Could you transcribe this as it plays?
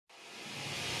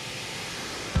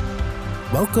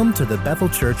Welcome to the Bethel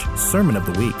Church Sermon of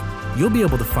the Week. You'll be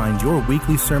able to find your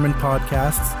weekly sermon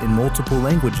podcasts in multiple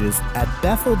languages at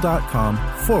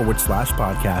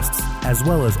bethel.com/podcasts, as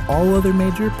well as all other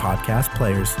major podcast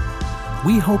players.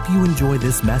 We hope you enjoy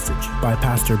this message by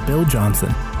Pastor Bill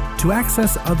Johnson. To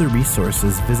access other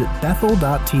resources, visit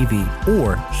bethel.tv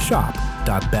or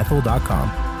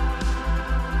shop.bethel.com.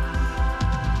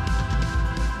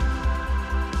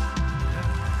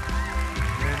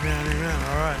 Amen.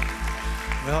 All right.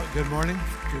 Well, good morning.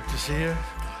 Good to see you.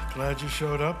 Glad you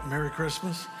showed up. Merry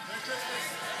Christmas.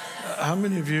 How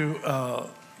many of you,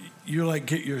 you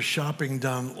get your shopping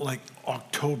done like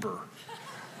October?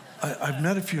 I've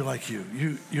met a few like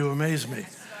you. You amaze me.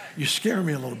 You scare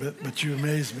me a little bit, but you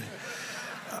amaze me.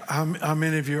 How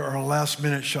many of you are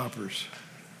last-minute shoppers?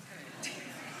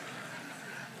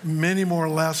 Many more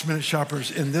last-minute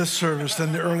shoppers in this service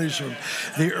than the early service.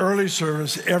 The early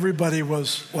service, everybody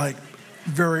was like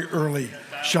very early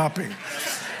shopping.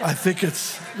 I think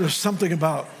there's something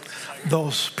about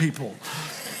those people.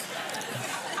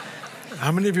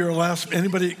 How many of you are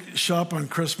anybody shop on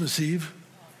Christmas Eve?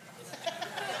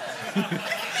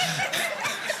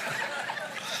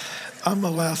 I'm a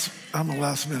last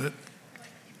minute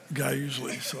guy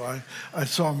usually. So I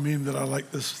saw a meme that I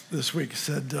liked this week. It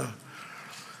said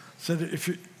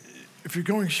if you're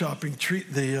going shopping,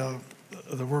 treat the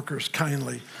workers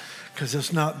kindly, because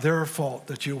it's not their fault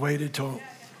that you waited till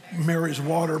Mary's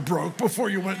water broke before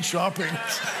you went shopping.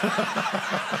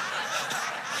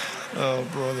 Oh,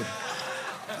 brother.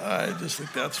 I just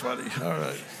think that's funny. All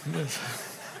right. Yes.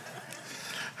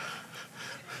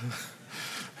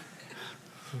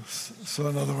 So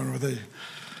another one where the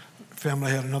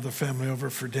family had another family over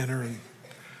for dinner,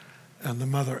 and the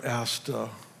mother asked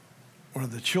one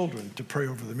of the children to pray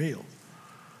over the meal.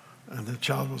 And the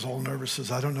child was all nervous,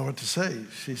 says, I don't know what to say.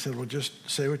 She said, well, just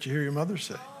say what you hear your mother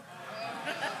say.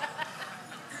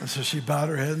 And so she bowed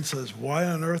her head and says, why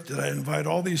on earth did I invite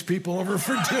all these people over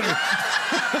for dinner?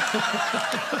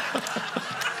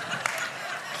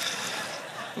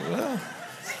 Well,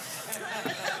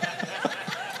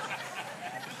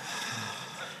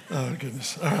 oh,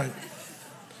 goodness. All right.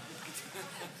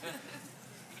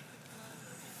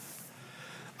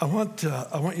 I want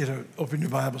you to open your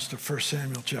Bibles to 1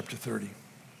 Samuel chapter 30.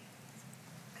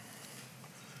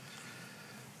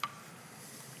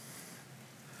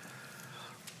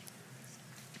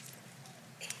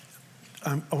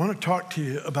 I want to talk to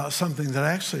you about something that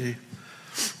I actually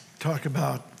talk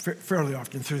about fairly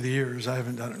often through the years. I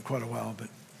haven't done it in quite a while, but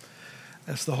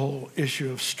that's the whole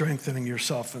issue of strengthening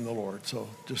yourself in the Lord. So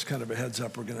just kind of a heads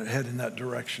up, we're going to head in that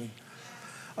direction.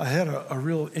 I had a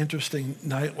real interesting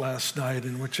night last night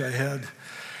in which I had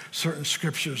certain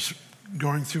scriptures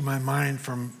going through my mind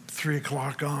from 3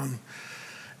 o'clock on.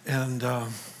 And I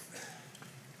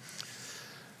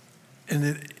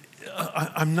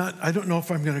don't know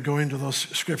if I'm going to go into those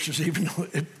scriptures, even though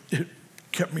it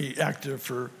kept me active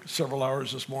for several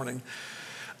hours this morning.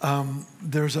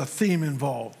 There's a theme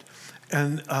involved.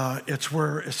 And it's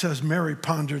where it says Mary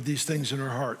pondered these things in her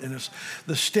heart. And it's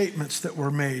the statements that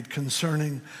were made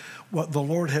concerning what the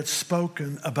Lord had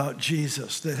spoken about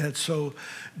Jesus that had so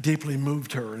deeply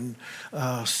moved her. And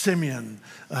Simeon,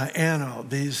 Anna,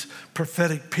 these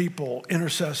prophetic people,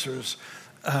 intercessors,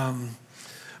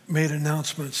 made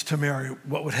announcements to Mary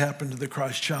what would happen to the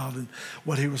Christ child and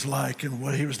what he was like and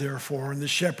what he was there for. And the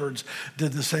shepherds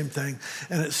did the same thing.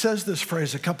 And it says this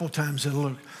phrase a couple times in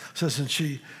Luke. It says, and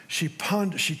she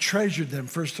treasured them,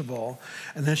 first of all,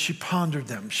 and then she pondered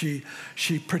them. She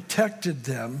protected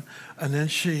them, and then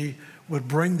she would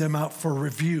bring them out for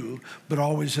review, but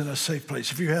always in a safe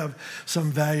place. If you have some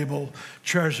valuable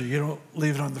treasure, you don't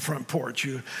leave it on the front porch.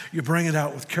 You bring it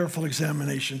out with careful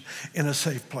examination in a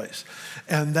safe place.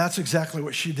 And that's exactly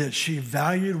what she did. She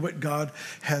valued what God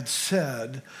had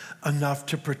said enough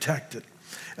to protect it.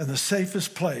 And the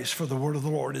safest place for the word of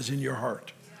the Lord is in your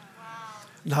heart.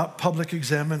 Not public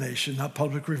examination, not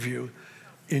public review,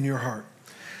 in your heart.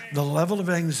 The level of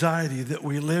anxiety that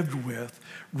we lived with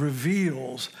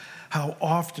reveals how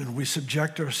often we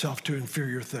subject ourselves to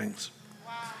inferior things.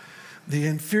 Wow. The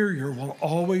inferior will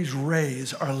always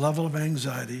raise our level of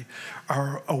anxiety,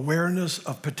 our awareness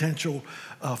of potential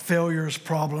failures,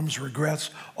 problems, regrets,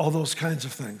 all those kinds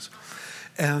of things.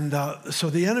 And so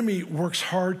the enemy works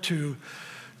hard to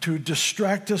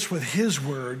distract us with his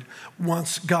word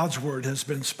once God's word has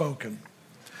been spoken.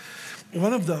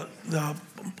 One of the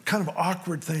kind of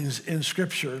awkward things in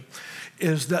Scripture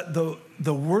is that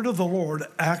the word of the Lord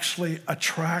actually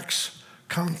attracts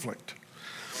conflict.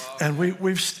 And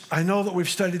I know that we've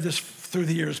studied this through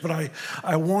the years, but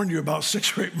I warned you about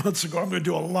 6 or 8 months ago, I'm going to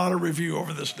do a lot of review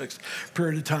over this next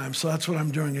period of time. So that's what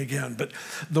I'm doing again. But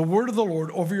the word of the Lord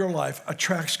over your life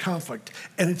attracts conflict,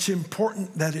 and it's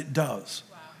important that it does.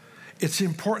 Wow. It's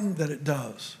important that it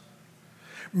does.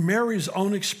 Mary's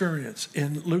own experience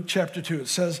in Luke chapter 2, it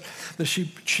says that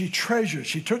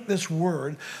she took this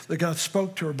word that God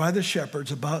spoke to her by the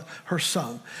shepherds about her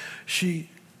son. She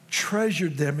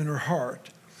treasured them in her heart.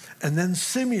 And then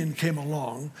Simeon came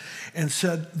along and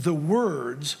said, the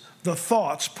words, the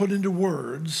thoughts put into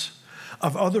words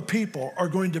of other people are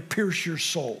going to pierce your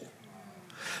soul.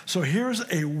 So here's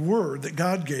a word that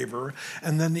God gave her,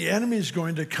 and then the enemy is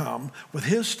going to come with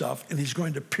his stuff, and he's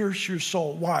going to pierce your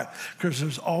soul. Why? Because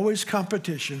there's always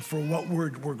competition for what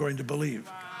word we're going to believe.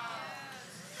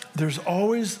 There's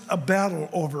always a battle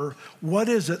over what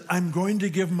is it I'm going to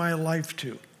give my life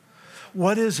to?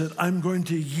 What is it I'm going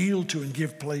to yield to and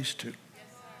give place to?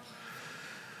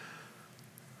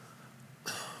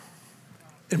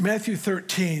 In Matthew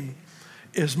 13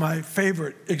 is my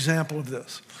favorite example of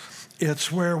this.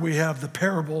 It's where we have the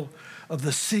parable of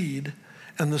the seed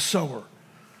and the sower.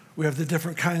 We have the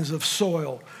different kinds of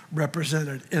soil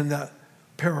represented in that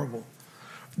parable.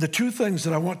 The two things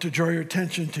that I want to draw your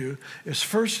attention to is,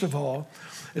 first of all,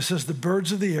 it says the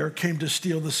birds of the air came to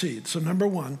steal the seed. So number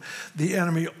one, the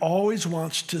enemy always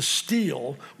wants to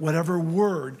steal whatever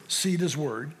word, seed is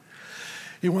word.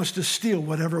 He wants to steal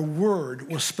whatever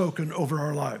word was spoken over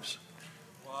our lives.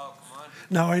 Wow, come on.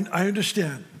 Now, I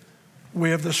understand.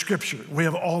 We have the scripture. We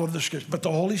have all of the scripture. But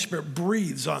the Holy Spirit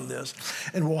breathes on this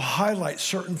and will highlight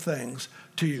certain things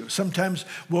to you. Sometimes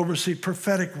we'll receive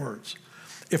prophetic words.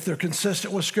 If they're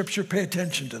consistent with scripture, pay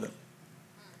attention to them.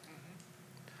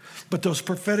 But those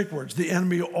prophetic words, the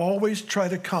enemy always try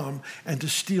to come and to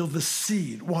steal the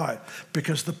seed. Why?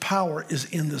 Because the power is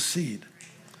in the seed.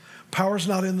 Power's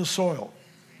not in the soil.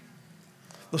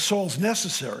 The soil's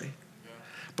necessary,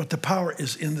 but the power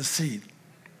is in the seed.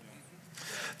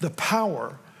 The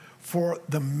power for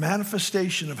the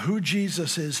manifestation of who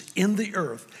Jesus is in the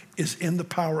earth is in the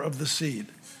power of the seed.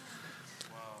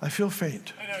 Wow. I feel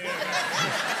faint. I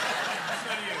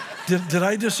know, did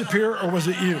I disappear, or was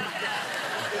it you?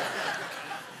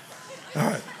 All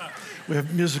right. We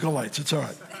have musical lights. It's all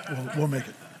right. We'll make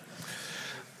it.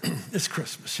 It's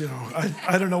Christmas, you know.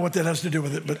 I don't know what that has to do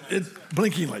with it, but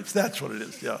blinking lights, that's what it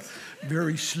is, yeah.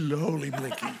 Very slowly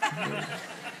blinking.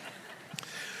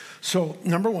 So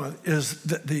number one is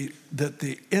that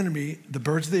the enemy, the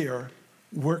birds of the air,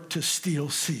 work to steal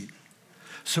seed.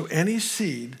 So any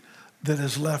seed that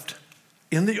is left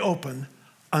in the open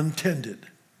untended.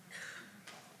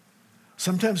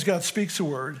 Sometimes God speaks a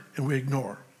word and we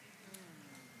ignore.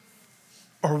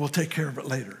 Or we'll take care of it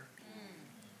later.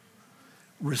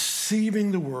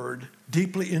 Receiving the word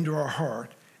deeply into our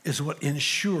heart is what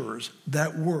ensures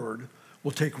that word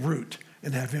will take root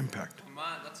and have impact.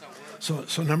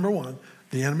 So number one,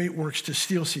 the enemy works to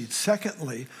steal seed.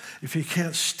 Secondly, if he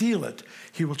can't steal it,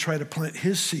 he will try to plant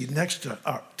his seed next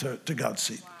to God's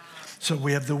seed. Wow. So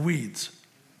we have the weeds,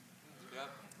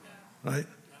 right?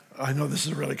 I know this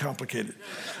is really complicated.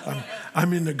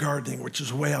 I'm into gardening, which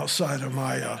is way outside of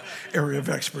my area of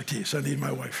expertise. I need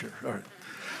my wife here. All right.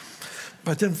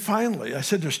 But then finally, I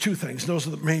said there's two things. Those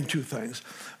are the main two things.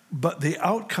 But the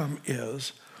outcome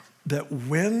is that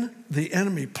when the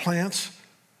enemy plants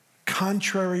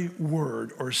contrary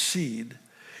word or seed,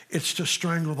 it's to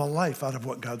strangle the life out of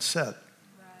what God said.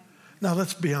 Right. Now,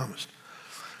 let's be honest.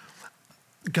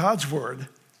 God's word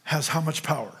has how much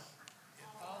power?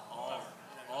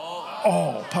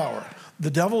 All power. The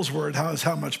devil's word has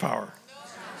how much power?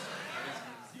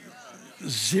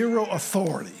 Zero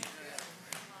authority,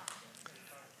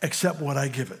 except what I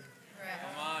give it.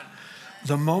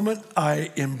 The moment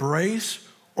I embrace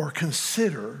or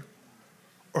consider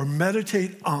or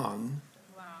meditate on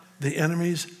the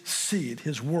enemy's seed,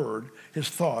 his word, his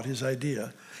thought, his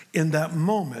idea, in that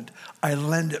moment, I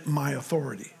lend it my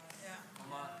authority.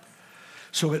 Yeah.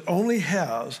 So it only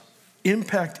has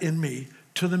impact in me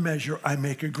to the measure I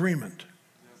make agreement,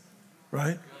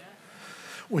 right?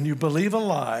 When you believe a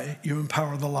lie, you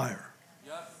empower the liar.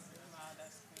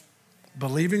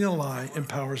 Believing a lie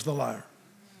empowers the liar.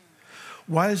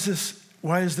 Why is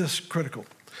this critical?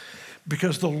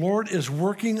 Because the Lord is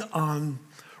working on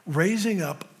raising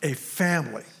up a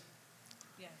family,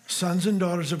 sons and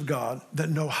daughters of God, that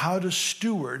know how to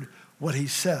steward what he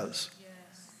says.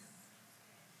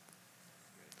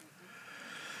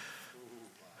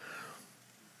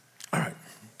 All right.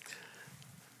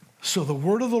 So the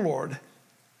word of the Lord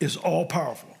is all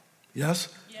powerful. Yes?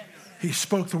 He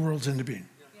spoke the worlds into being.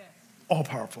 All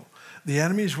powerful. The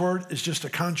enemy's word is just a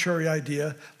contrary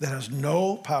idea that has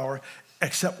no power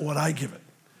except what I give it.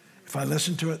 If I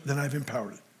listen to it, then I've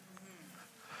empowered it.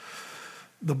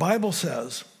 The Bible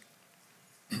says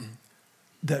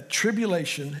that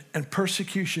tribulation and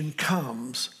persecution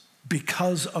comes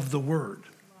because of the word.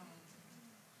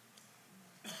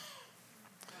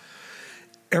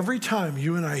 Every time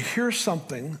you and I hear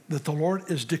something that the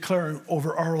Lord is declaring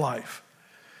over our life,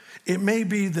 it may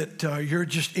be that you're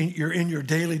in your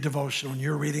daily devotional and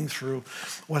you're reading through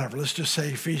whatever. Let's just say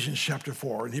Ephesians chapter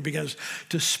 4, and he begins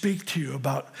to speak to you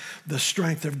about the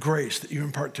strength of grace that you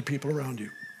impart to people around you.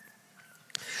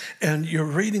 And you're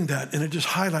reading that, and it just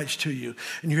highlights to you,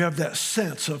 and you have that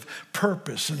sense of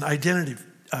purpose and identity,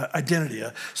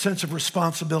 a sense of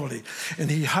responsibility,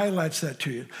 and he highlights that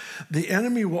to you. The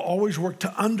enemy will always work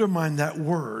to undermine that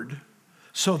word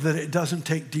so that it doesn't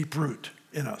take deep root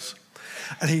in us.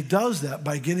 And he does that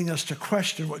by getting us to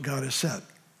question what God has said.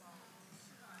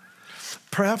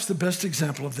 Perhaps the best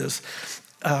example of this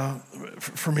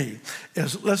for me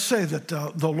is, let's say that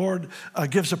the Lord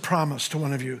gives a promise to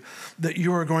one of you that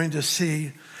you are going to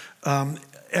see,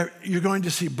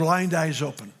 blind eyes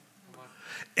open.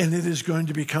 And it is going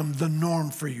to become the norm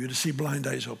for you to see blind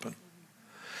eyes open.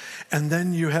 And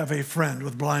then you have a friend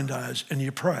with blind eyes and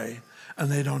you pray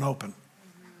and they don't open.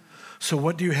 So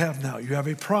what do you have now? You have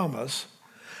a promise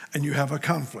and you have a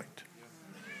conflict.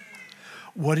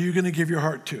 What are you going to give your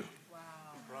heart to?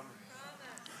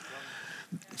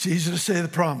 It's easy to say the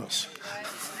promise.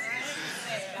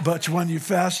 But when you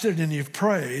fasted and you've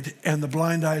prayed and the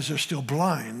blind eyes are still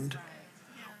blind,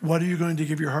 what are you going to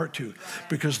give your heart to?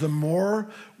 Because the more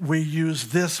we use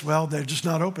this, well, they're just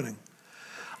not opening.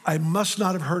 I must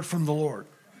not have heard from the Lord.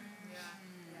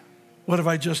 What have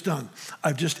I just done?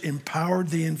 I've just empowered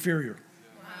the inferior.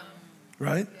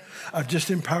 Right? I've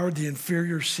just empowered the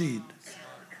inferior seed.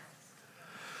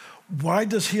 Why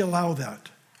does he allow that?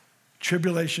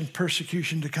 Tribulation,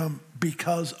 persecution to come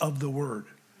because of the word.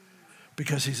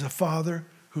 Because he's a father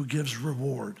who gives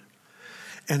reward.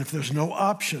 And if there's no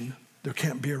option, there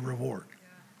can't be a reward.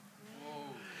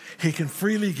 He can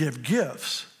freely give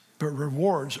gifts, but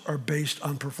rewards are based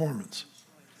on performance.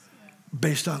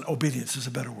 Based on obedience is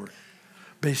a better word.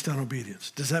 Based on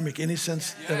obedience. Does that make any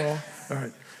sense at all? All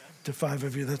right. To 5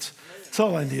 of you, that's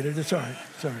all I needed. It's all right.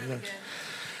 Sorry.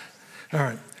 All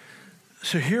right.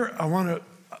 So here I want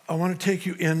to take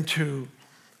you into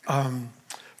 1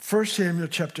 Samuel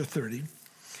chapter 30.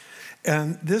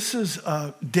 And this is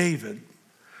David.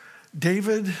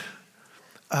 David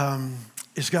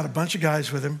has got a bunch of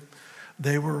guys with him.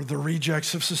 They were the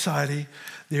rejects of society.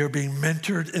 They are being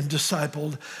mentored and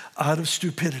discipled out of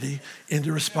stupidity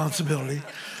into responsibility.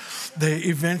 They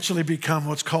eventually become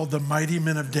what's called the mighty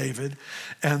men of David,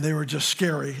 and they were just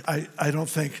scary. I don't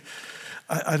think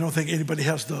anybody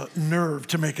has the nerve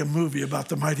to make a movie about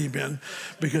the mighty men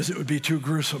because it would be too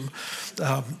gruesome.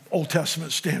 Old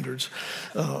Testament standards,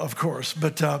 of course.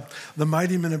 But the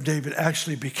mighty men of David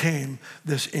actually became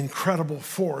this incredible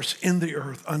force in the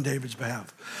earth on David's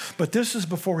behalf. But this is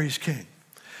before he's king.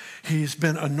 He's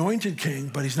been anointed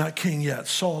king, but he's not king yet.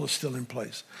 Saul is still in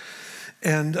place.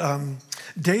 And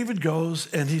David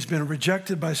goes, and he's been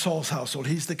rejected by Saul's household.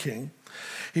 He's the king.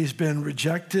 He's been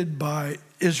rejected by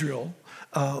Israel.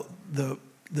 The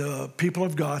people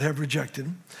of God have rejected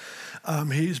him.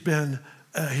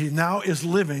 He now is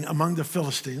living among the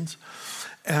Philistines,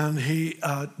 and he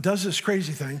does this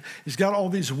crazy thing. He's got all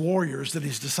these warriors that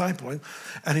he's discipling,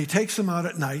 and he takes them out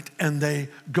at night, and they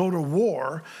go to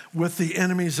war with the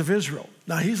enemies of Israel.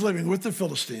 Now, he's living with the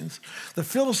Philistines. The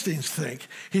Philistines think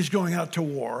he's going out to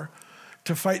war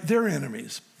to fight their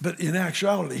enemies, but in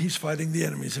actuality, he's fighting the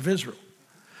enemies of Israel.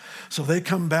 So they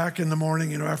come back in the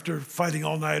morning, after fighting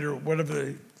all night or whatever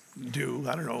they do.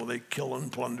 I don't know, they kill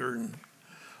and plunder and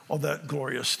all that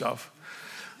glorious stuff.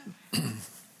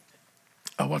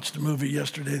 I watched a movie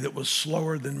yesterday that was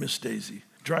slower than Miss Daisy,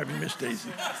 Driving Miss Daisy.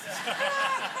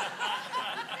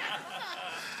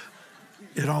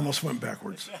 It almost went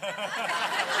backwards.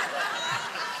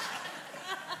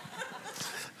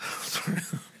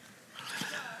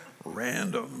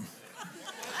 Random.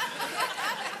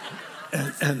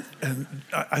 And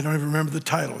I don't even remember the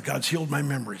title. God's healed my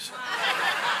memories.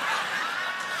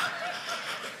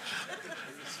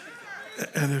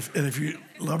 And if you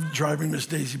love Driving Miss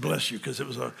Daisy, bless you, because it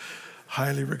was a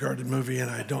highly regarded movie,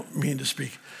 and I don't mean to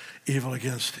speak evil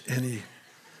against any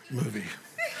movie.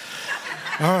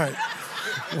 All right,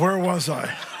 where was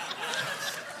I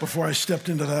before I stepped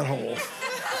into that hole?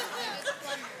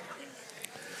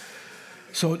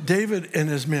 So David and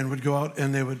his men would go out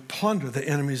and they would plunder the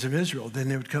enemies of Israel. Then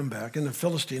they would come back, and the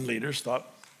Philistine leaders thought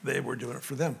they were doing it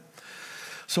for them.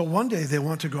 So one day they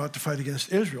want to go out to fight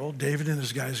against Israel. David and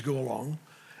his guys go along,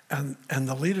 And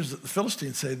the leaders of the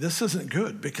Philistines say, this isn't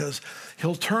good because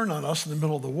he'll turn on us in the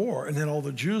middle of the war, and then all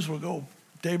the Jews will go,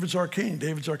 David's our king,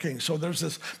 David's our king. So there's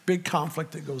this big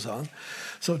conflict that goes on.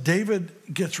 So David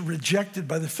gets rejected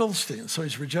by the Philistines. So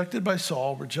he's rejected by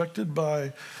Saul, rejected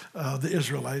by the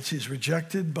Israelites. He's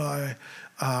rejected by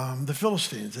the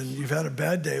Philistines. And you've had a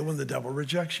bad day when the devil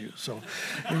rejects you. So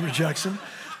he rejects him.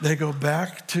 They go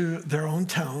back to their own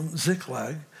town,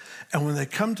 Ziklag. And when they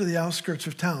come to the outskirts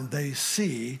of town, they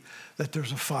see that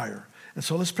there's a fire. And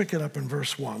so let's pick it up in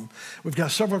verse 1. We've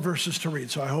got several verses to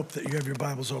read, so I hope that you have your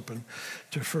Bibles open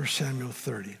to 1 Samuel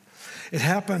 30. It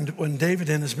happened when David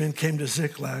and his men came to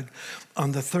Ziklag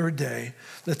on the third day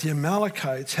that the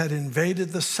Amalekites had invaded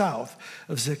the south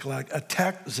of Ziklag,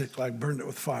 attacked Ziklag, burned it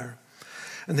with fire.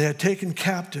 And they had taken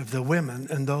captive the women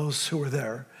and those who were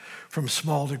there from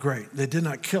small to great. They did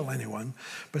not kill anyone,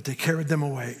 but they carried them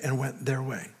away and went their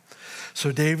way.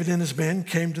 So David and his men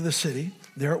came to the city.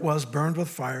 There it was, burned with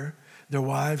fire. Their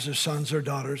wives, their sons, their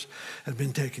daughters had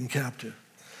been taken captive.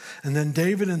 And then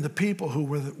David and the people who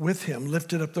were with him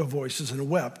lifted up their voices and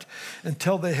wept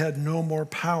until they had no more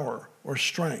power or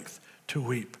strength to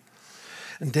weep.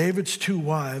 And David's two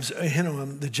wives,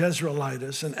 Ahinoam the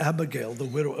Jezreelitess and Abigail, the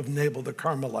widow of Nabal the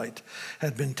Carmelite,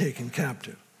 had been taken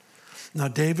captive. Now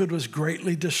David was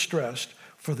greatly distressed,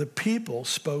 for the people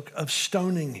spoke of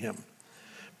stoning him,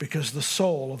 because the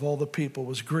soul of all the people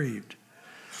was grieved,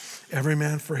 every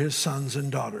man for his sons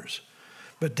and daughters.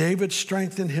 But David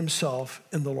strengthened himself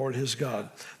in the Lord his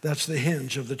God. That's the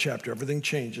hinge of the chapter. Everything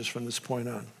changes from this point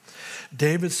on.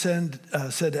 David said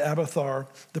to Abiathar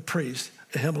the priest,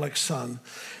 Ahimelech's son,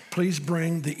 please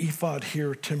bring the ephod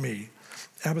here to me.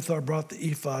 Abiathar brought the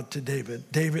ephod to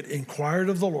David. David inquired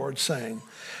of the Lord, saying,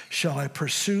 shall I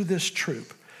pursue this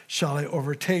troop? Shall I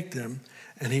overtake them?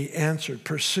 And he answered,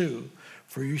 pursue,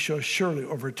 for you shall surely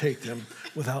overtake them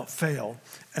without fail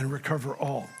and recover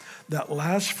all. That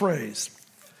last phrase,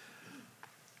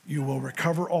 you will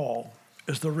recover all,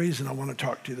 is the reason I want to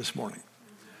talk to you this morning.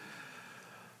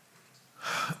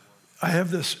 I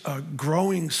have this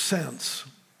growing sense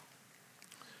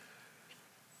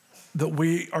that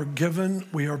we are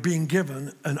being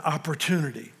given an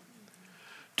opportunity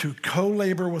to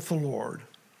co-labor with the Lord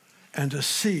and to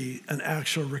see an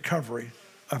actual recovery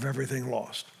of everything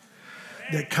lost.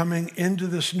 That coming into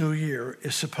this new year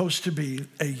is supposed to be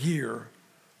a year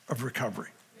of recovery.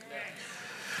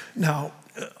 Now,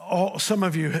 some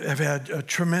of you have had a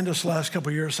tremendous last couple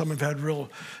of years. Some have had real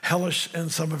hellish,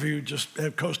 and some of you just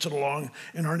have coasted along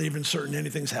and aren't even certain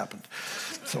anything's happened.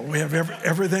 So we have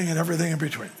everything and everything in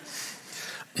between.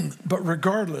 But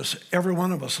regardless, every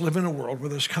one of us live in a world where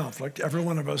there's conflict. Every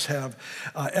one of us have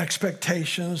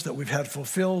expectations that we've had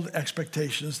fulfilled,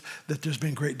 expectations that there's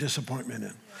been great disappointment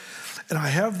in. And I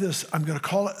have this, I'm going to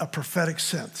call it a prophetic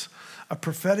sense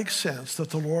that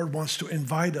the Lord wants to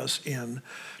invite us in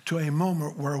to a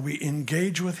moment where we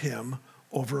engage with him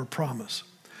over a promise.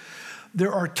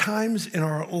 There are times in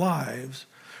our lives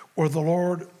where the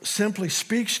Lord simply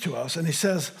speaks to us, and he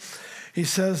says,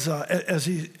 as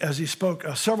he spoke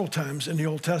several times in the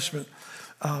Old Testament,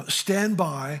 stand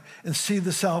by and see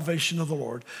the salvation of the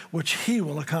Lord, which he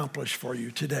will accomplish for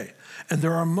you today. And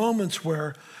there are moments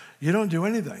where you don't do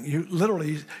anything.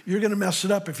 You're going to mess it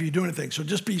up if you do anything. So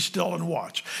just be still and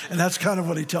watch. And that's kind of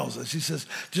what he tells us. He says,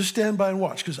 just stand by and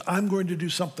watch, because I'm going to do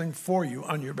something for you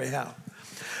on your behalf.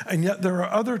 And yet there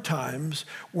are other times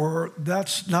where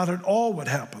that's not at all what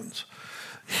happens.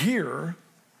 Here,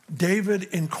 David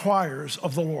inquires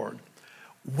of the Lord.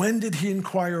 When did he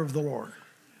inquire of the Lord?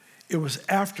 It was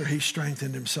after he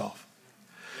strengthened himself.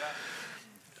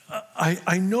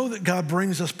 I know that God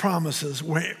brings us promises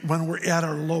when we're at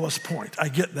our lowest point. I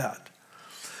get that.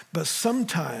 But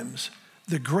sometimes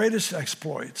the greatest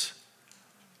exploits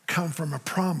come from a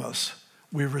promise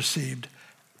we received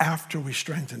after we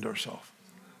strengthened ourselves.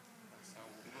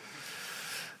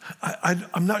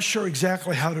 I'm not sure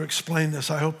exactly how to explain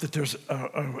this. I hope that there's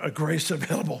a grace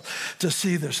available to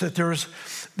see this. That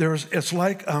it's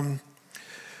like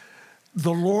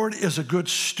the Lord is a good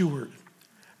steward,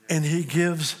 and he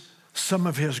gives some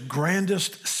of his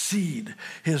grandest seed,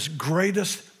 his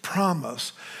greatest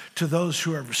promise to those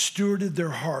who have stewarded their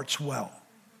hearts well.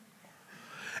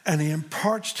 And he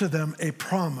imparts to them a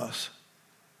promise,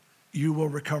 you will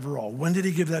recover all. When did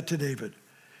he give that to David?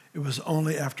 It was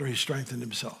only after he strengthened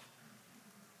himself.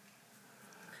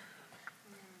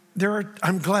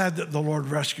 I'm glad that the Lord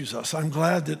rescues us. I'm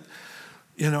glad that,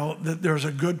 that there's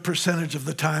a good percentage of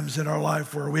the times in our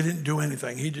life where we didn't do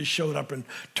anything. He just showed up and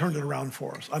turned it around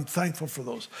for us. I'm thankful for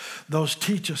those. Those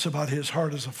teach us about his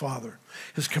heart as a father,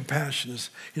 his compassion,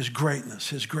 his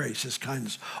greatness, his grace, his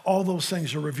kindness. All those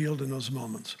things are revealed in those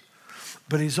moments.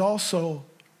 but he's also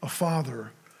a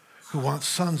father who wants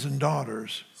sons and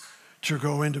daughters to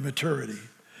go into maturity,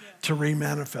 to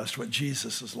remanifest what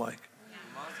Jesus is like.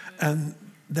 And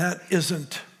that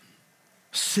isn't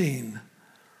seen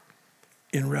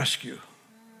in rescue.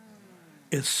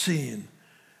 It's seen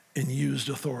in used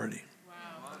authority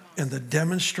and the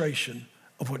demonstration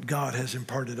of what God has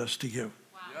imparted us to give.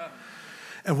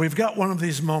 And we've got one of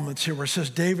these moments here where it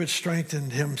says David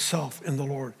strengthened himself in the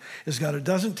Lord. It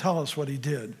doesn't tell us what he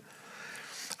did.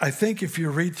 I think if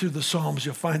you read through the Psalms,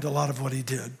 you'll find a lot of what he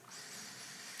did.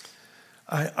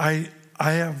 I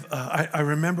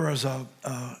remember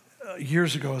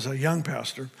years ago as a young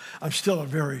pastor. I'm still a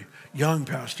very young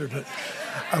pastor, but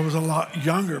I was a lot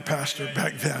younger pastor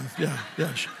back then. Yeah.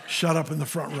 Shut up in the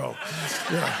front row.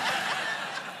 Yeah.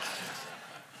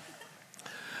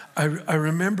 I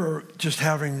remember just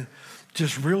having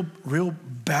real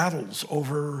battles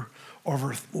over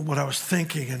what I was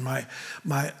thinking, and my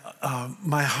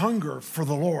hunger for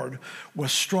the Lord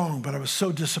was strong, but I was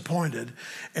so disappointed,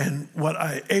 and what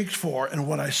I ached for and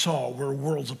what I saw were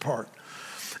worlds apart,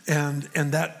 and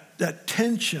that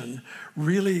tension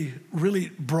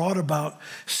really brought about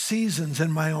seasons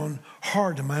in my own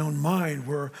heart and my own mind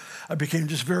where I became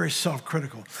just very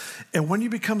self-critical. And when you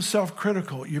become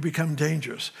self-critical, you become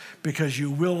dangerous because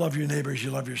you will love your neighbor as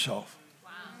you love yourself.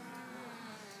 Wow.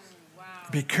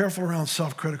 Be careful around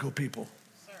self-critical people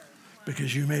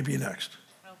because you may be next.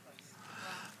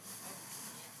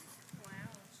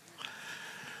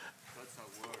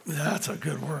 That's a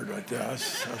good word right there.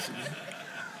 That's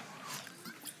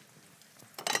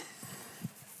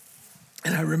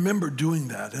And I remember doing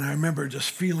that, and I remember just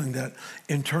feeling that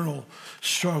internal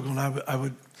struggle, and I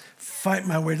would fight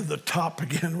my way to the top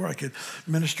again where I could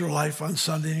minister life on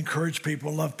Sunday, encourage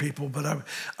people, love people, but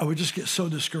I would just get so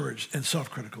discouraged and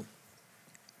self-critical.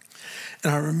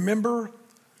 And I remember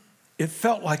it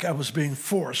felt like I was being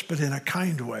forced, but in a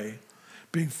kind way,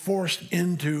 being forced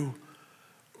into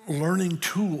learning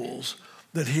tools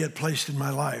that he had placed in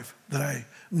my life that I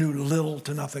knew little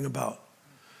to nothing about.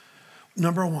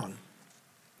 Number one,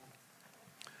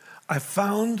 I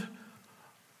found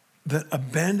that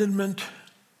abandonment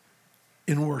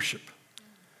in worship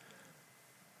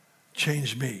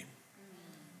changed me.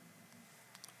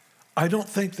 I don't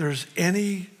think there's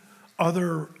any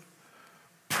other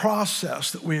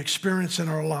process that we experience in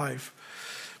our life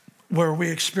where we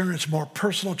experience more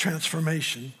personal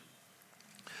transformation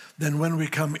than when we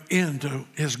come into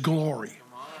his glory,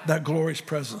 that glorious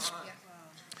presence.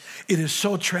 It is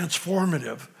so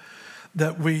transformative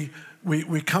that we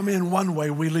come in one way,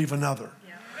 we leave another.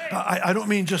 I don't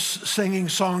mean just singing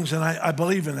songs, and I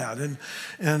believe in that.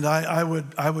 And I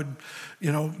would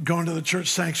go into the church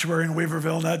sanctuary in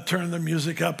Weaverville, and I'd turn the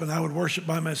music up, and I would worship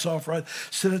by myself, or I'd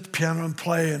sit at the piano and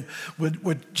play, and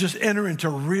would just enter into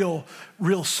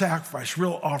real sacrifice,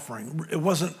 real offering. It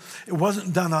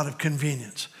wasn't done out of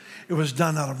convenience. It was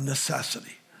done out of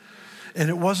necessity. And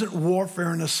it wasn't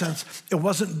warfare in a sense. It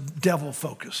wasn't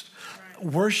devil-focused.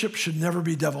 Worship should never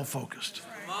be devil-focused.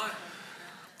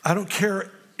 I don't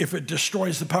care if it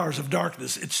destroys the powers of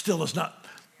darkness. It still is not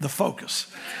the focus.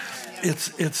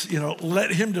 It's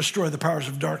let him destroy the powers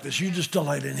of darkness. You just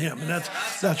delight in him. And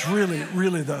that's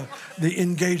really the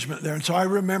engagement there. And so I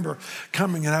remember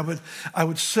coming, and I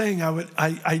would sing.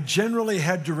 I generally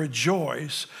had to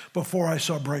rejoice before I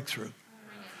saw breakthrough.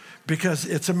 Because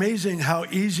it's amazing how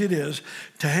easy it is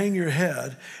to hang your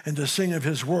head and to sing of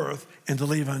his worth and to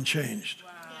leave unchanged. Wow.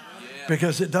 Yeah.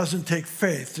 Because it doesn't take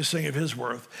faith to sing of his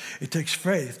worth. It takes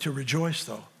faith to rejoice,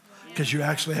 though, because you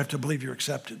actually have to believe you're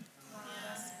accepted. Wow.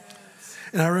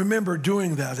 And I remember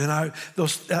doing that, and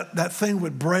that thing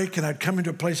would break, and I'd come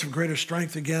into a place of greater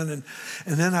strength again, and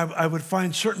then I would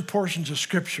find certain portions of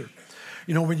Scripture.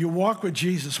 You know, when you walk with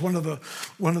Jesus, one of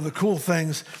the cool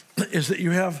things is that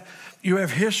you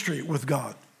have history with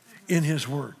God in his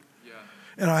word. Yeah.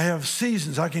 And I have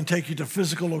seasons. I can take you to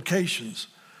physical locations.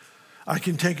 I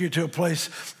can take you to a place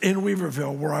in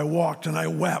Weaverville where I walked and I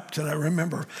wept, and I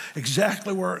remember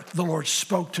exactly where the Lord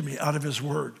spoke to me out of his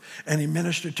word, and he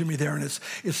ministered to me there. And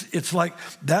it's like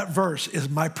that verse is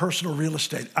my personal real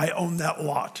estate. I own that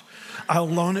lot. I'll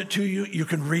loan it to you. You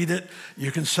can read it.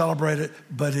 You can celebrate it,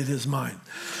 but it is mine.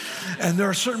 And there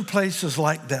are certain places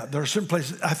like that. There are certain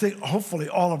places, I think hopefully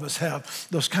all of us have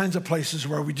those kinds of places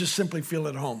where we just simply feel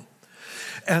at home.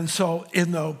 And so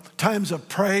in the times of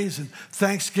praise and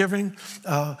thanksgiving,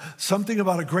 something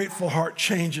about a grateful heart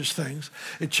changes things.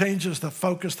 It changes the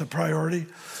focus, the priority.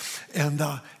 And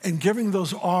giving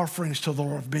those offerings to the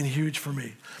Lord have been huge for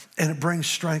me. And it brings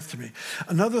strength to me.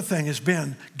 Another thing has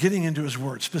been getting into his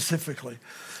word specifically.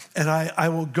 And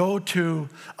I'll go,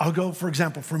 for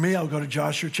example, for me, I'll go to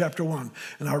Joshua chapter 1,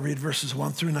 and I'll read verses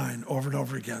 1 through 9 over and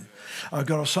over again. I'll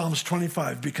go to Psalms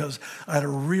 25 because I had a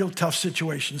real tough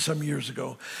situation some years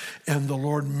ago, and the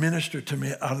Lord ministered to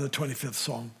me out of the 25th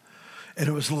Psalm. And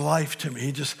it was life to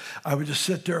me. I would just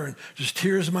sit there and just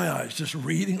tears in my eyes, just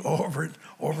reading over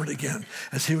it again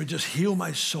as he would just heal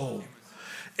my soul.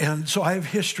 And so I have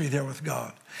history there with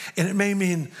God. And it may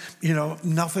mean,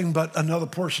 nothing but another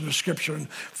portion of Scripture, and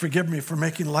forgive me for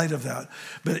making light of that.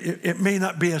 But it may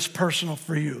not be as personal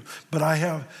for you. But I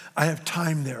have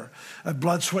time there. I have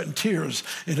blood, sweat, and tears,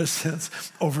 in a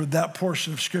sense, over that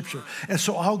portion of Scripture. And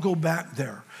so I'll go back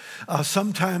there.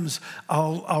 Sometimes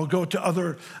I'll go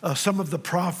to some of the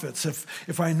prophets.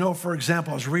 If I know, for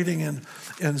example, I was reading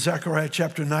in Zechariah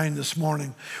chapter 9 this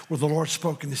morning where the Lord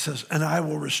spoke and he says, and I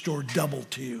will restore double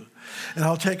to you. And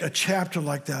I'll take a chapter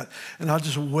like that and I'll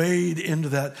just wade into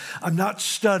that. I'm not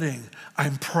studying,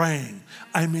 I'm praying.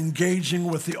 I'm engaging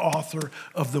with the author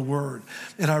of the word.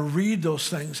 And I read those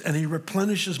things and he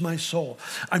replenishes my soul.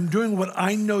 I'm doing what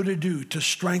I know to do to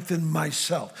strengthen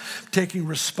myself, taking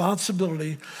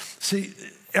responsibility. See,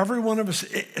 every one of us,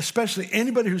 especially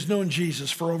anybody who's known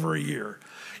Jesus for over a year,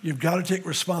 you've got to take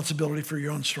responsibility for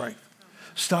your own strength.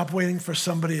 Stop waiting for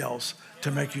somebody else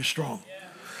to make you strong.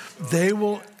 They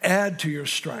will add to your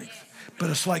strength, but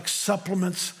it's like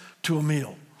supplements to a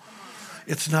meal.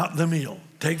 It's not the meal.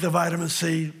 Take the vitamin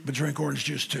C, but drink orange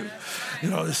juice too.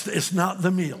 It's not the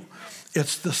meal.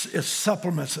 It's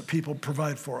supplements that people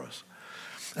provide for us.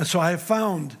 And so I have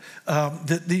found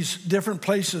that these different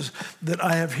places that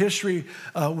I have history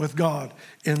with God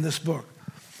in this book.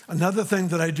 Another thing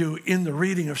that I do in the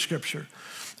reading of Scripture,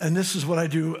 and this is what I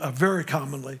do very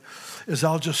commonly, is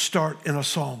I'll just start in a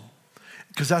psalm.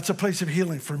 Because that's a place of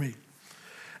healing for me.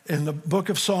 In the book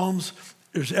of Psalms,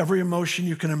 there's every emotion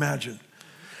you can imagine.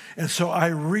 And so I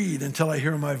read until I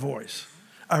hear my voice.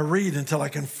 I read until I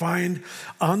can find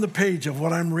on the page of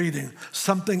what I'm reading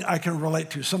something I can relate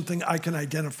to, something I can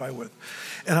identify with.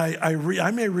 And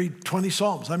I may read 20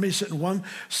 Psalms. I may sit in one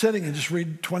sitting and just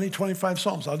read 20, 25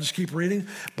 Psalms. I'll just keep reading.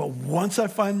 But once I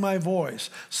find my voice,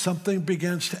 something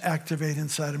begins to activate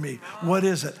inside of me. What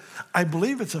is it? I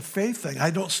believe it's a faith thing.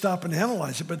 I don't stop and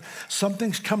analyze it, but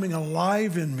something's coming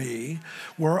alive in me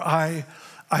where I'm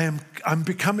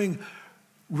becoming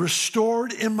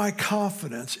restored in my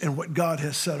confidence in what God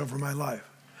has said over my life.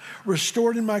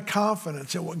 Restored in my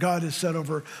confidence in what God has said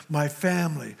over my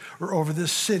family or over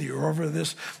this city or over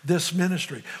this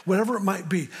ministry. Whatever it might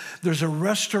be, there's a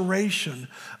restoration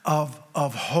of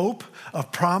hope,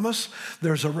 of promise.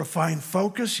 There's a refined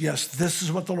focus. Yes, this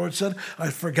is what the Lord said.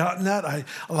 I've forgotten that. I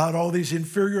allowed all these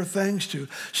inferior things to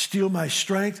steal my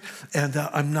strength, and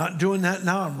I'm not doing that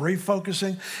now. I'm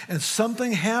refocusing, and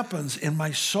something happens in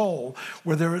my soul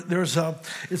where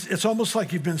it's almost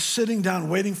like you've been sitting down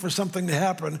waiting for something to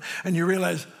happen, and you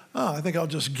realize, I think I'll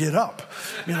just get up.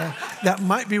 That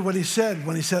might be what he said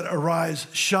when he said, arise,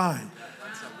 shine.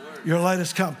 Your light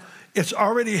has come. It's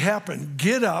already happened.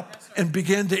 Get up and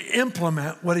begin to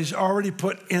implement what he's already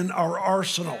put in our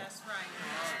arsenal.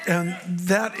 And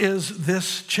that is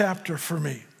this chapter for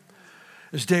me.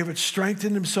 As David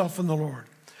strengthened himself in the Lord,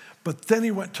 but then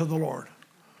he went to the Lord.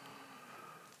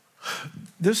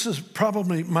 This is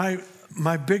probably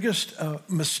my biggest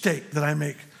mistake that I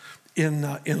make in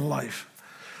life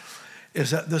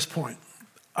is at this point.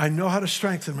 I know how to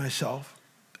strengthen myself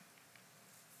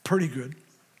pretty good.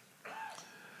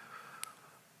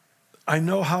 I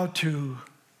know how to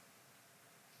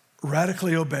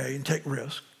radically obey and take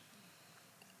risks.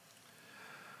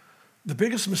 The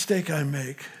biggest mistake I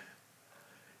make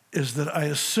is that I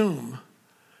assume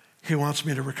he wants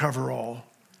me to recover all,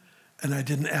 and I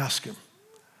didn't ask him.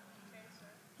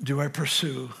 Do I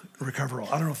pursue recover all?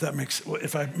 I don't know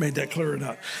if I made that clear or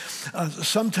not.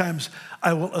 Sometimes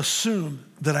I will assume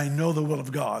that I know the will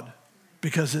of God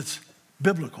because it's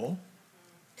biblical,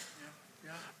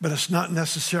 but it's not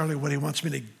necessarily what he wants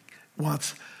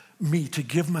me to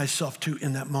give myself to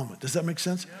in that moment. Does that make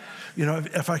sense?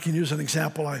 If I can use an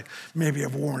example, I maybe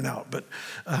have worn out, but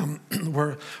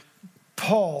where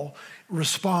Paul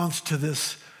responds to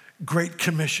this great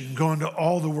commission, go into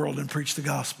all the world and preach the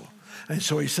gospel. And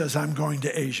so he says, I'm going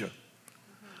to Asia.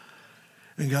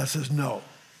 And God says, no.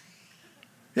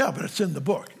 Yeah, but it's in the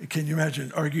book. Can you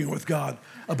imagine arguing with God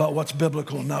about what's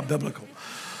biblical and not biblical?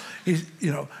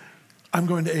 I'm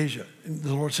going to Asia. And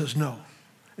the Lord says, no.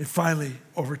 And finally,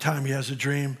 over time, he has a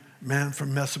dream. Man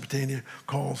from Mesopotamia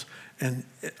calls,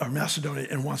 or Macedonia,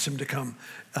 and wants him to come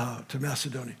to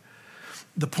Macedonia.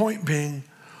 The point being,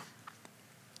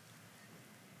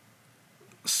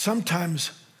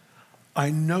 sometimes I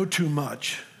know too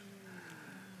much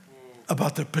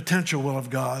about the potential will of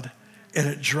God, and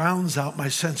it drowns out my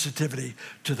sensitivity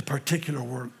to the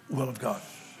particular will of God.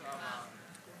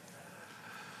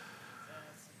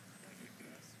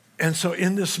 And so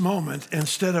in this moment,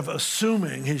 instead of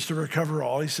assuming he's to recover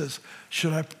all, he says,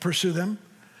 should I pursue them?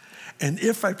 And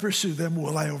if I pursue them,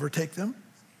 will I overtake them?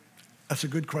 That's a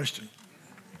good question.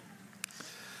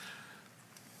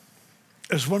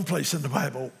 There's one place in the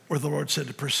Bible where the Lord said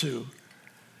to pursue,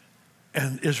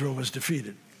 and Israel was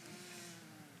defeated.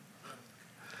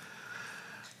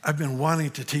 I've been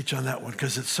wanting to teach on that one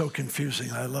because it's so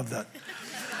confusing. I love that.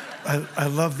 I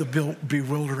love the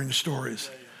bewildering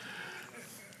stories.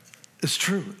 It's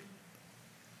true.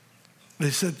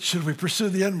 They said, should we pursue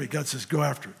the enemy? God says, go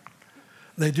after it.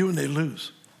 They do, and they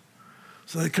lose.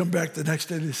 So they come back the next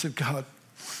day, and they said, God,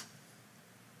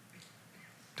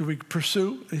 do we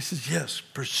pursue? And he says, yes,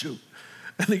 pursue.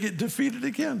 And they get defeated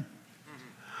again.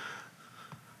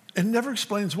 And never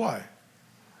explains why.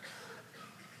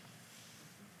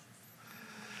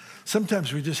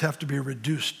 Sometimes we just have to be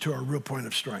reduced to our real point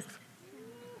of strength.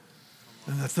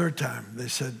 And the third time, they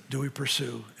said, do we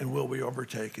pursue and will we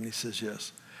overtake? And he says,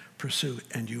 yes, pursue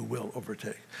and you will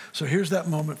overtake. So here's that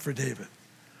moment for David.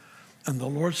 And the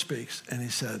Lord speaks, and he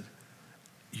said,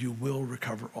 you will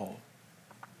recover all.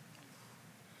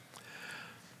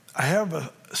 I have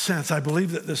a sense, I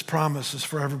believe that this promise is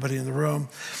for everybody in the room.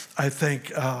 I think,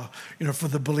 for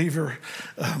the believer,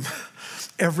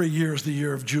 every year is the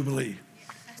year of Jubilee.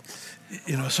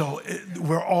 So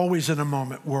we're always in a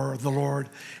moment where the Lord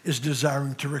is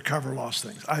desiring to recover lost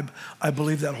things. I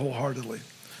believe that wholeheartedly.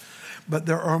 But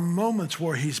there are moments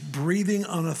where he's breathing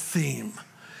on a theme.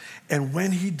 And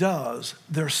when he does,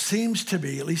 there seems to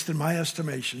be, at least in my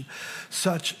estimation,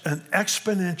 such an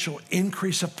exponential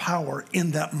increase of power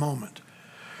in that moment.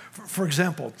 For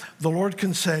example, the Lord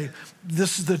can say,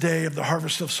 this is the day of the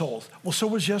harvest of souls. Well, so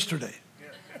was yesterday,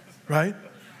 right?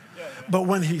 But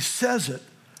when he says it,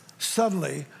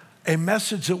 suddenly a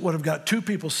message that would have got 2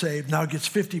 people saved now gets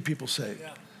 50 people saved.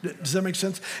 Does that make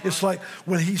sense? It's like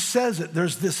when he says it,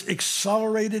 there's this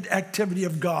accelerated activity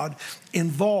of God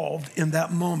involved in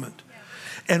that moment.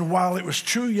 And while it was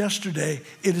true yesterday,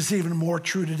 it is even more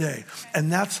true today.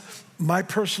 And that's my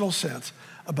personal sense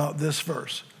about this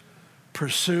verse.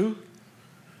 Pursue,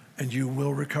 and you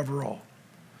will recover all.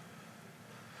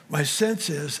 My sense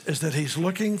is that he's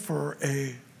looking for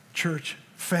a church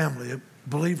family of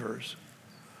believers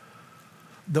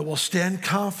that will stand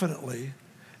confidently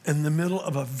in the middle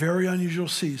of a very unusual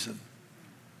season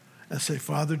and say,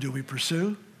 Father, do we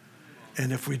pursue?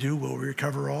 And if we do, will we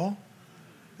recover all?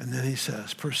 And then he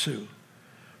says, pursue,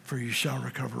 for you shall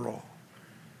recover all.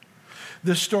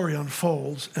 This story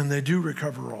unfolds, and they do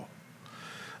recover all.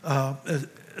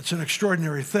 It's an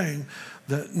extraordinary thing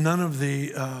that none of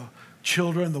the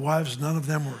children, the wives, none of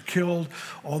them were killed.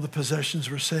 All the possessions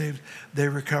were saved. They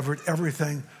recovered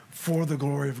everything for the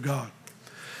glory of God.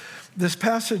 This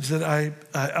passage that I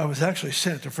was actually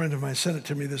sent, a friend of mine sent it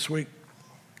to me this week,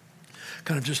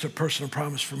 kind of just a personal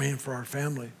promise for me and for our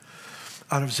family,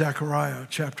 out of Zechariah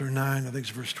chapter 9, I think it's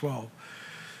verse 12,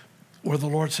 where the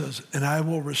Lord says, and I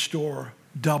will restore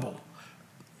double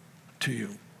to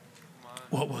you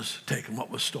what was taken,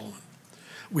 what was stolen.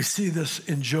 We see this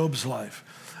in Job's life,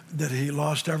 that he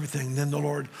lost everything. Then the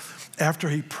Lord, after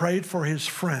he prayed for his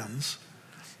friends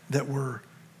that were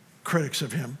critics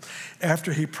of him,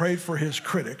 after he prayed for his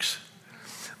critics,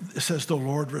 it says the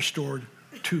Lord restored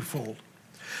twofold.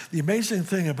 The amazing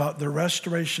thing about the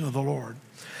restoration of the Lord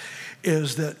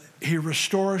is that he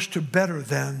restores to better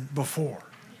than before.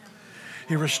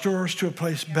 He restores to a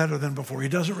place better than before. He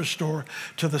doesn't restore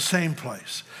to the same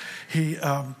place.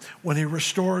 When he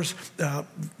restores,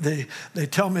 they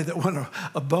tell me that when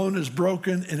a bone is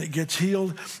broken and it gets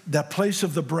healed, that place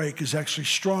of the break is actually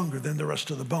stronger than the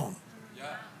rest of the bone.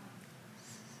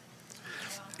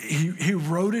 He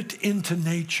wrote it into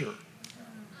nature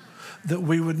that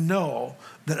we would know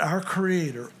that our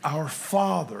Creator, our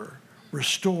Father,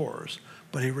 restores,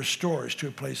 but he restores to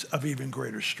a place of even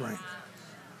greater strength.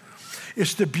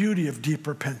 It's the beauty of deep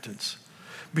repentance,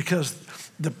 because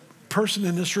the person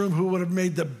in this room who would have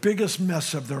made the biggest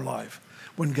mess of their life,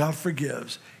 when God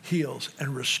forgives, heals,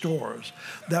 and restores,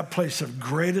 that place of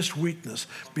greatest weakness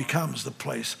becomes the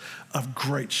place of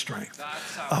great strength,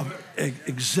 of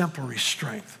exemplary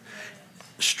strength,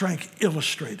 strength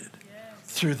illustrated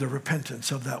through the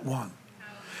repentance of that one.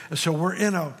 And so we're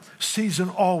in a season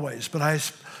always, but I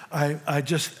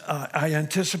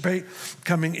anticipate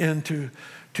coming into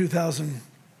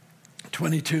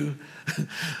 2022.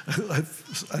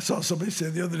 I saw somebody say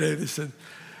the other day, they said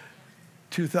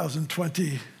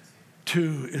 2022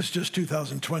 is just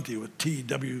 2020 with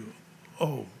TWO.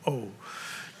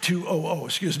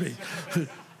 excuse me,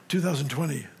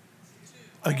 2020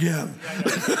 again.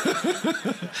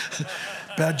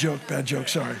 Bad joke,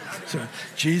 sorry.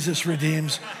 Jesus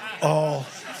redeems all.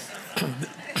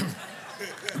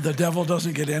 The devil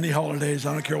doesn't get any holidays.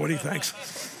 I don't care what he thinks.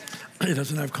 He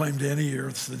doesn't have claim to any year.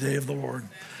 It's the day of the Lord,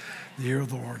 the year of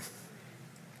the Lord.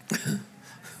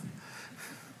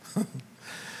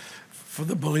 For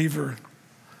the believer,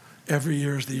 every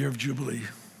year is the year of Jubilee.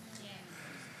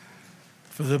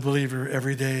 For the believer,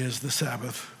 every day is the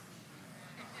Sabbath.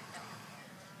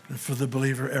 And for the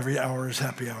believer, every hour is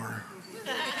happy hour.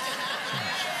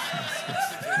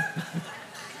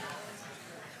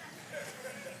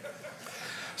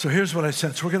 So here's what I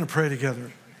sense. We're going to pray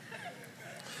together.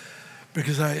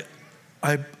 Because I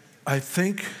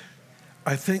think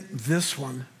this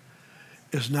one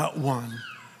is not one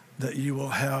that you will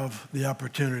have the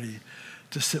opportunity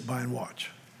to sit by and watch.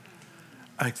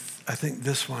 I think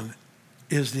this one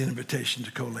is the invitation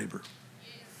to co-labor.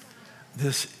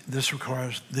 This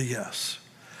requires the yes.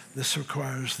 This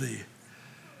requires the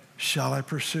shall I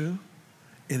pursue?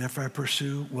 And if I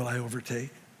pursue, will I overtake?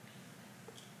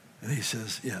 And he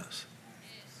says yes.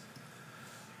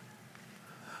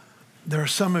 There are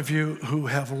some of you who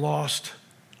have lost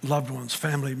loved ones,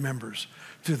 family members,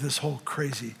 through this whole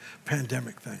crazy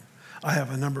pandemic thing. I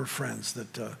have a number of friends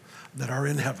that are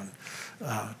in heaven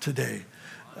today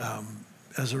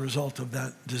as a result of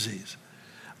that disease.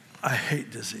 I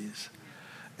hate disease.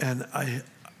 And I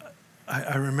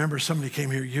remember somebody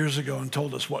came here years ago and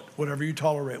told us whatever you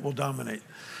tolerate will dominate.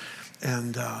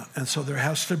 And so there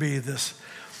has to be this,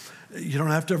 you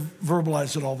don't have to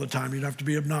verbalize it all the time. You don't have to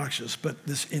be obnoxious, but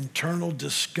this internal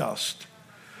disgust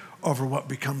over what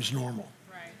becomes normal.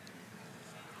 Right.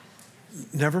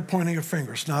 Never pointing a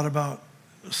finger. It's not about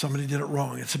somebody did it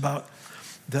wrong. It's about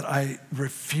that I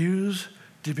refuse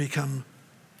to become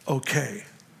okay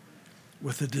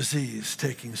with the disease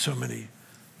taking so many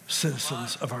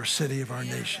citizens of our city, of our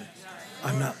nation.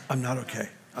 I'm not okay.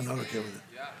 I'm not okay with it.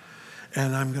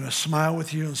 And I'm going to smile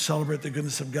with you and celebrate the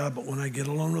goodness of God, but when I get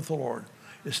alone with the Lord,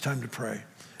 it's time to pray.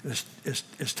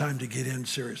 It's time to get in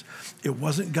serious. It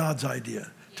wasn't God's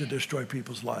idea to destroy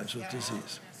people's lives with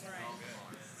disease.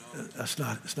 It's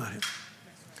not him.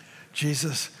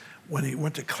 Jesus, when he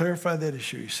went to clarify that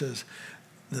issue, he says,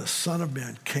 the Son of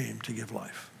Man came to give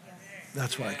life.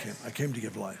 That's why I came. I came to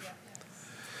give life.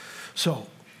 So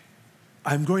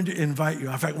I'm going to invite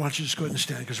you. In fact, why don't you just go ahead and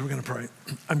stand because we're going to pray.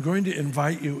 I'm going to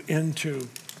invite you into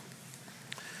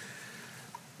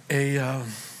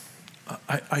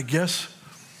I guess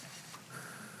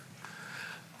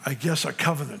a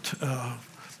covenant,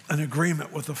 an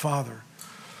agreement with the Father.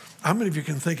 How many of you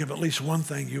can think of at least one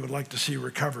thing you would like to see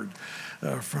recovered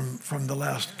from the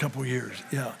last couple years?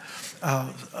 Yeah,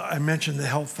 I mentioned the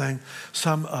health thing.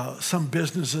 Some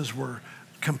businesses were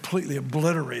completely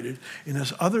obliterated, and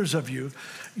as others of you,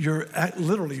 your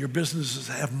businesses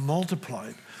have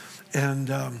multiplied,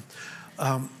 and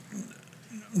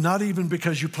not even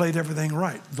because you played everything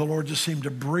right. The Lord just seemed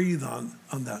to breathe on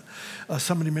that.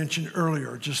 Somebody mentioned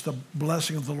earlier just the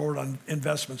blessing of the Lord on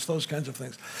investments, those kinds of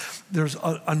things. There's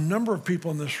a number of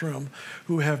people in this room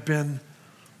who have been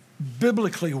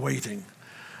biblically waiting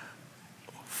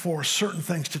for certain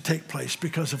things to take place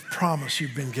because of promise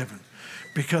you've been given,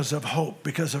 because of hope,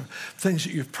 because of things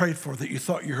that you've prayed for that you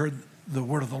thought you heard the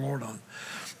word of the Lord on,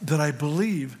 that I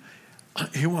believe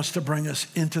he wants to bring us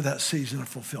into that season of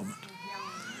fulfillment.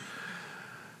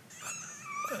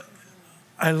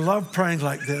 I love praying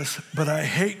like this, but I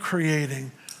hate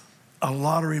creating a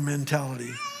lottery mentality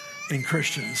in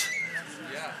Christians.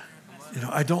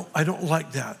 I don't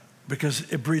like that because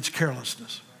it breeds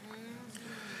carelessness.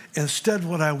 Instead,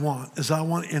 what I want is I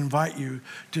want to invite you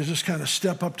to just kind of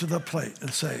step up to the plate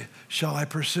and say, shall I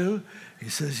pursue? He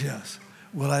says, yes.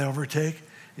 Will I overtake?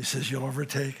 He says, you'll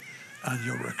overtake and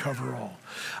you'll recover all.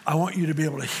 I want you to be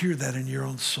able to hear that in your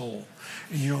own soul,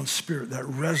 in your own spirit, that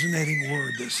resonating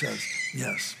word that says,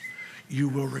 yes, you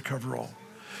will recover all.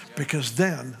 Because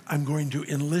then I'm going to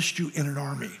enlist you in an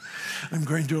army. I'm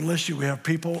going to enlist you. We have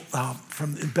people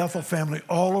from the Bethel family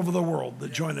all over the world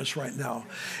that join us right now.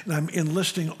 And I'm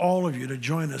enlisting all of you to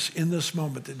join us in this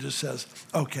moment that just says,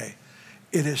 okay,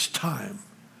 it is time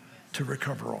to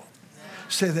recover all.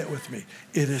 Say that with me.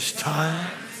 It is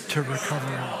time to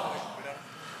recover all.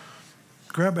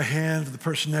 Grab a hand of the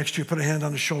person next to you, put a hand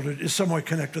on the shoulder. It's some way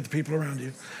connect with the people around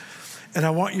you. And I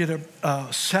want you to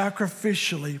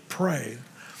sacrificially pray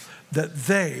that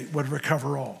they would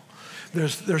recover all.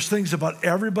 There's things about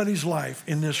everybody's life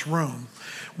in this room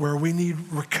where we need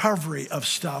recovery of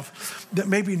stuff that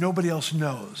maybe nobody else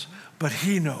knows, but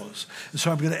he knows. And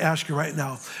so I'm going to ask you right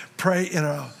now, pray in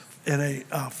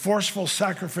a forceful,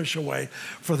 sacrificial way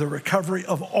for the recovery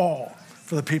of all,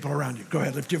 for the people around you. Go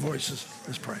ahead, lift your voices.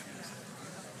 Let's pray.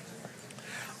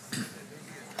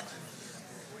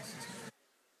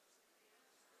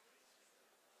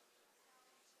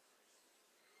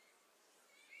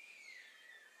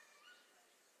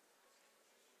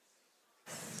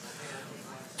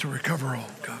 To recover all,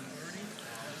 God.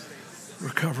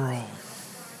 Recover all.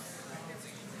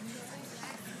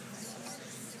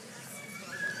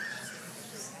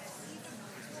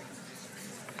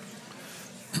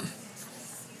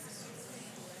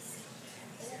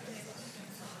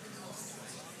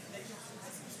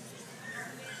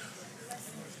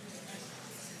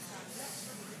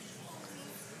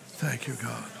 Thank you,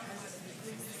 God.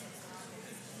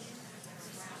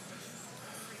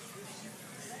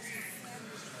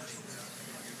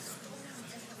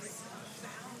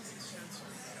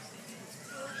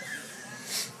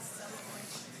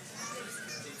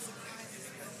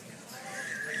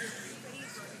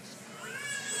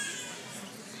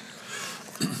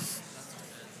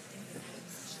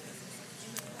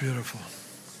 Beautiful.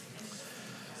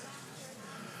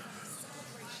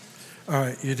 All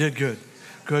right, you did good.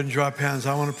 Go ahead and drop hands.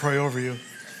 I want to pray over you.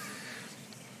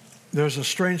 There's a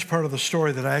strange part of the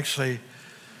story that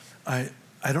I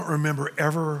don't remember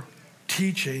ever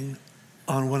teaching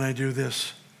on when I do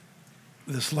this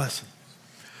lesson.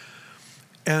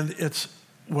 And it's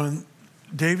when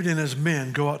David and his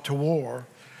men go out to war,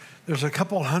 there's a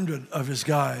couple hundred of his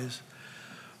guys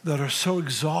that are so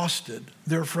exhausted,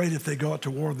 they're afraid if they go out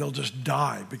to war, they'll just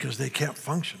die because they can't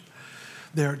function.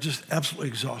 They're just absolutely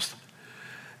exhausted.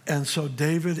 And so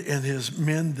David and his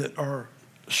men that are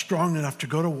strong enough to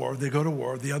go to war, they go to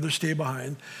war, the others stay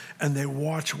behind, and they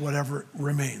watch whatever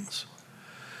remains.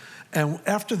 And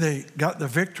after they got the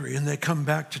victory and they come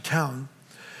back to town,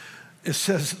 it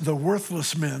says the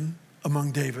worthless men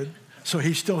among David, so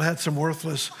he still had some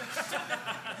worthless,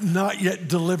 not yet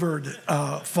delivered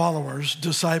followers,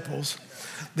 disciples.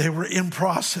 They were in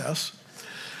process.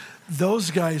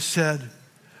 Those guys said,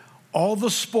 all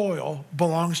the spoil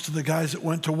belongs to the guys that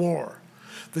went to war.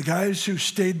 The guys who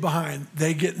stayed behind,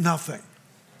 they get nothing.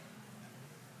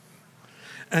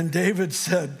 And David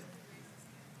said,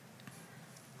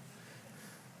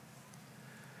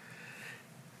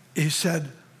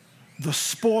 the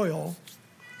spoil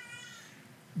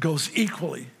goes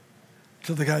equally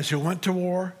to the guys who went to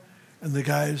war and the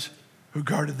guys who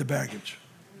guarded the baggage.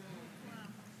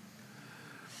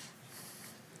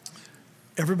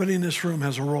 Everybody in this room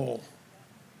has a role.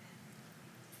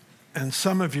 And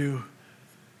some of you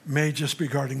may just be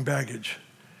guarding baggage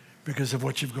because of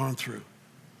what you've gone through.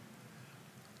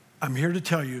 I'm here to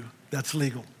tell you that's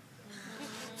legal.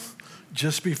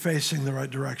 Just be facing the right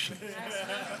direction.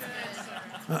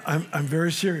 I'm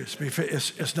very serious.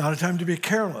 It's not a time to be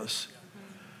careless,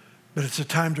 but it's a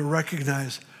time to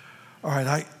recognize, all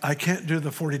right, I can't do the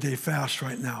 40-day fast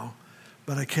right now,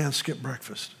 but I can skip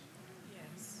breakfast.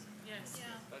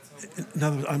 In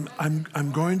other words,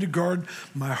 I'm going to guard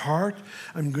my heart.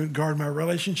 I'm going to guard my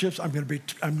relationships. I'm going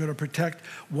to protect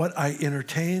what I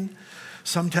entertain.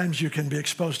 Sometimes you can be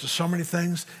exposed to so many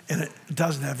things and it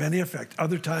doesn't have any effect.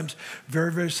 Other times,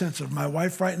 very, very sensitive. My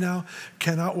wife right now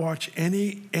cannot watch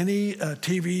any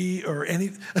TV or any.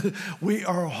 We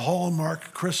are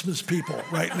Hallmark Christmas people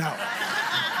right now.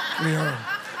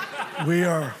 We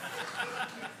are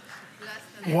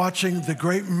watching the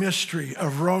great mystery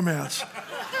of romance.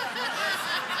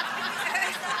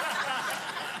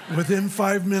 Within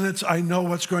 5 minutes, I know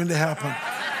what's going to happen.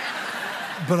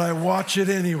 But I watch it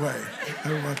anyway.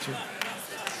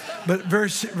 But very,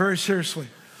 very seriously,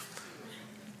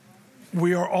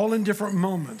 we are all in different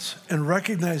moments and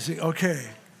recognizing, okay,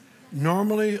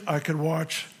 normally I could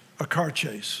watch a car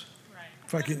chase,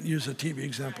 if I can use a TV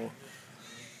example,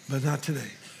 but not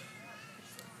today.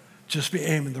 Just be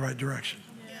aiming the right direction.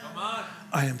 Yeah.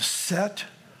 I am set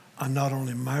on not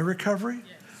only my recovery,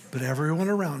 but everyone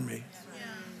around me.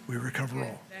 We recover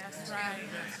all. That's right.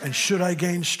 And should I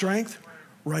gain strength,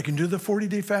 where I can do the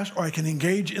 40-day fast, or I can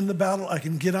engage in the battle, I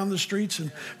can get on the streets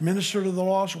and minister to the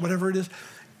lost, whatever it is,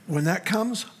 when that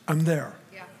comes, I'm there.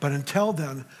 Yeah. But until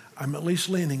then, I'm at least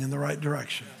leaning in the right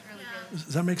direction. Really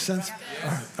Does that make sense?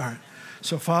 Yeah. All right.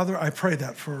 So, Father, I pray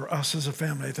that for us as a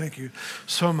family. I thank you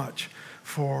so much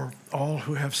for all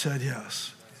who have said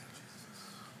yes.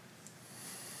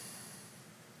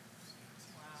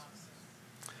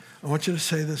 I want you to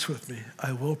say this with me.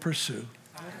 I will pursue.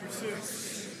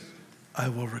 I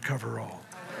will recover all.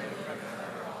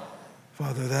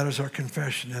 Father, that is our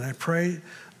confession. And I pray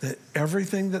that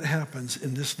everything that happens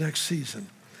in this next season,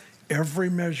 every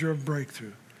measure of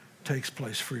breakthrough takes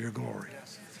place for your glory.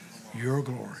 Your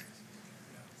glory.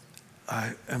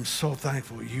 I am so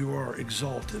thankful you are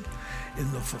exalted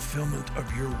in the fulfillment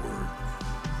of your word.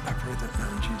 I pray that now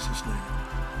in Jesus' name.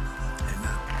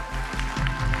 Amen.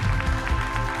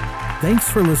 Thanks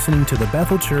for listening to the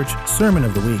Bethel Church Sermon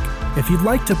of the Week. If you'd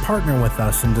like to partner with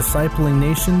us in discipling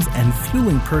nations and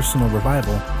fueling personal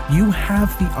revival, you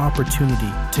have the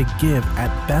opportunity to give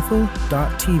at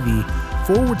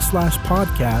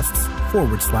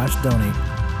bethel.tv/podcasts/donate.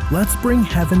 Let's bring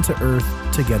heaven to earth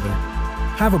together.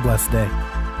 Have a blessed day.